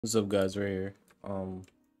What's up, guys? Right here.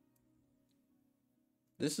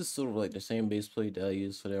 This is sort of like the same base plate that I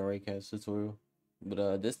used for the RayCast tutorial,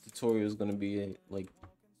 but this tutorial is gonna be like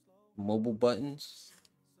mobile buttons.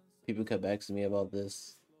 People kept asking me about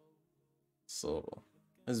this, so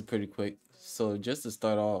this is pretty quick. So just to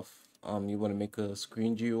start off, you want to make a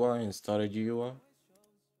screen GUI and start a GUI,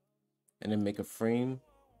 and then make a frame.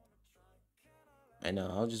 And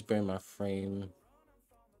I'll just bring my frame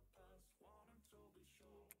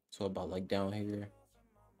to about like down here.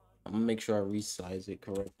 I'm gonna make sure I resize it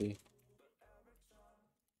correctly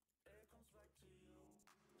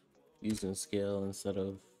using scale instead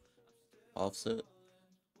of offset.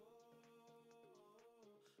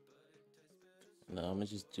 No, I'm gonna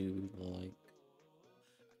just do like,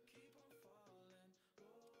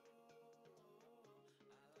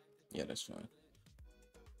 yeah, that's fine.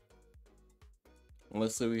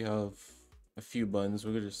 Let's say we have a few buttons.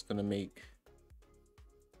 We're just gonna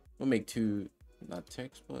we'll make two, not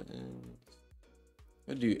text buttons.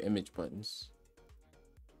 We'll do image buttons.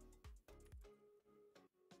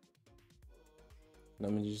 And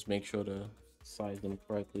I'm gonna just make sure to size them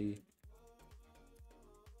correctly.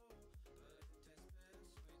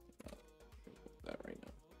 That right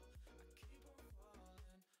now.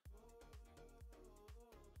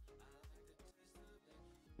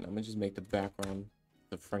 And I'm gonna just make the background,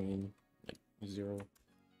 the frame, like 0.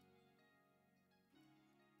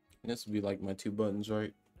 And this will be like my two buttons,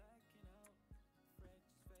 right?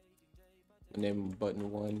 And then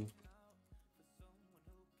button 1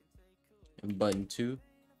 and button 2.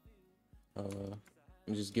 I'm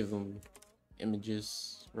just give them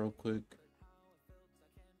images real quick.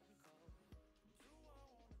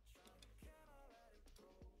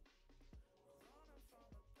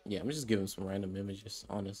 Yeah, I'm just giving some random images,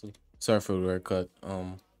 honestly. Sorry for the haircut.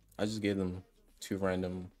 I just gave them two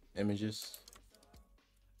random images.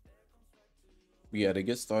 But yeah, to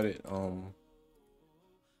get started,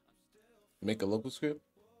 make a local script,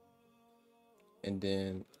 and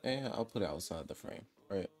then I'll put it outside the frame,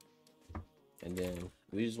 right? And then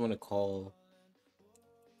we just want to call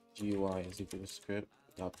GUI is equal to script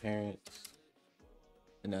dot parents,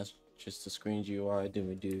 and that's just the screen GUI. Then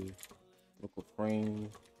we do local frame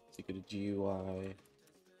is equal to GUI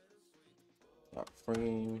dot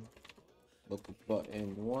frame. Local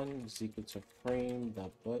button 1 is equal to frame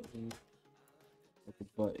dot button. Local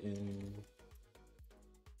button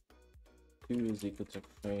 2 is equal to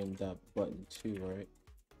frame dot button 2, right?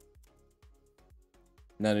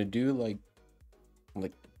 Now to do like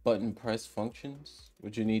button press functions,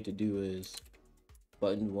 what you need to do is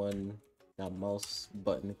button 1 dot mouse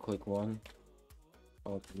button click 1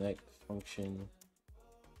 on connect function,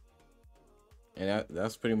 and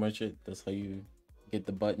that's pretty much it. That's how you get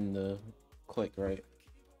the button to click, right?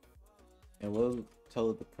 And we'll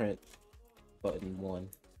tell it to print button 1,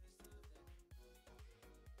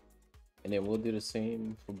 and then we'll do the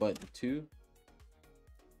same for button 2.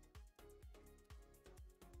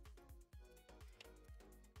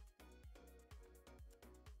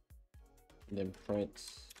 And then print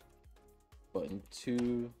button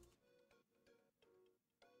 2.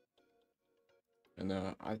 And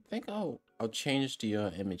I think I'll change the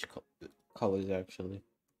image colors actually.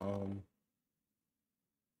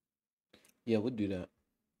 Yeah, we'll do that.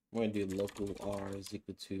 We're gonna do local r is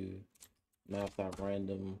equal to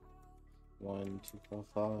math.random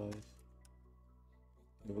 1245.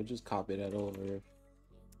 And we'll just copy that over.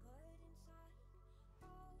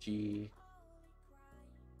 G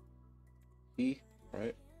E,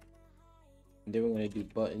 right? And then we're gonna do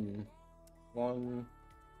button 1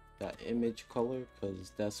 dot image color,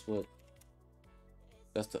 because that's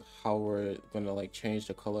how we're gonna like change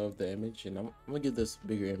the color of the image. And I'm gonna give this a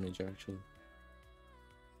bigger image actually.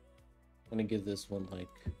 I'm gonna give this one like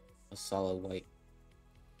a solid white.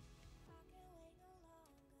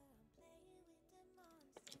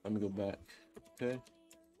 Let me go back. Okay,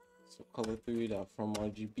 so color 3 dot from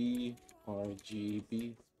RGB, and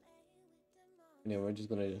then we're just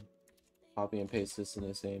gonna copy and paste this in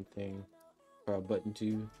the same thing for our button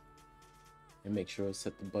 2, and make sure it's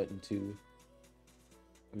set to button 2.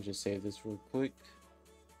 Let me just save this real quick.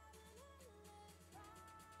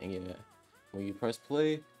 And yeah, when you press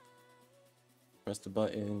play, press the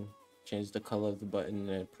button, change the color of the button,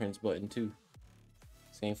 and it prints button 2.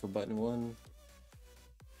 Same for button 1.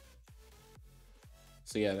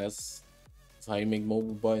 So yeah, that's how you make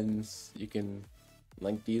mobile buttons. You can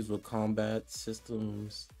link these with combat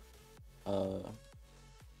systems,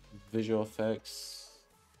 visual effects,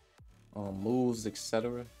 moves,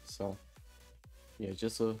 etc. So yeah,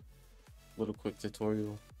 just a little quick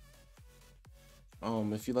tutorial.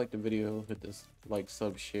 If you like the video, hit this like,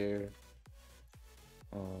 sub, share.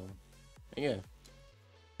 And yeah,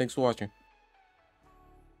 thanks for watching.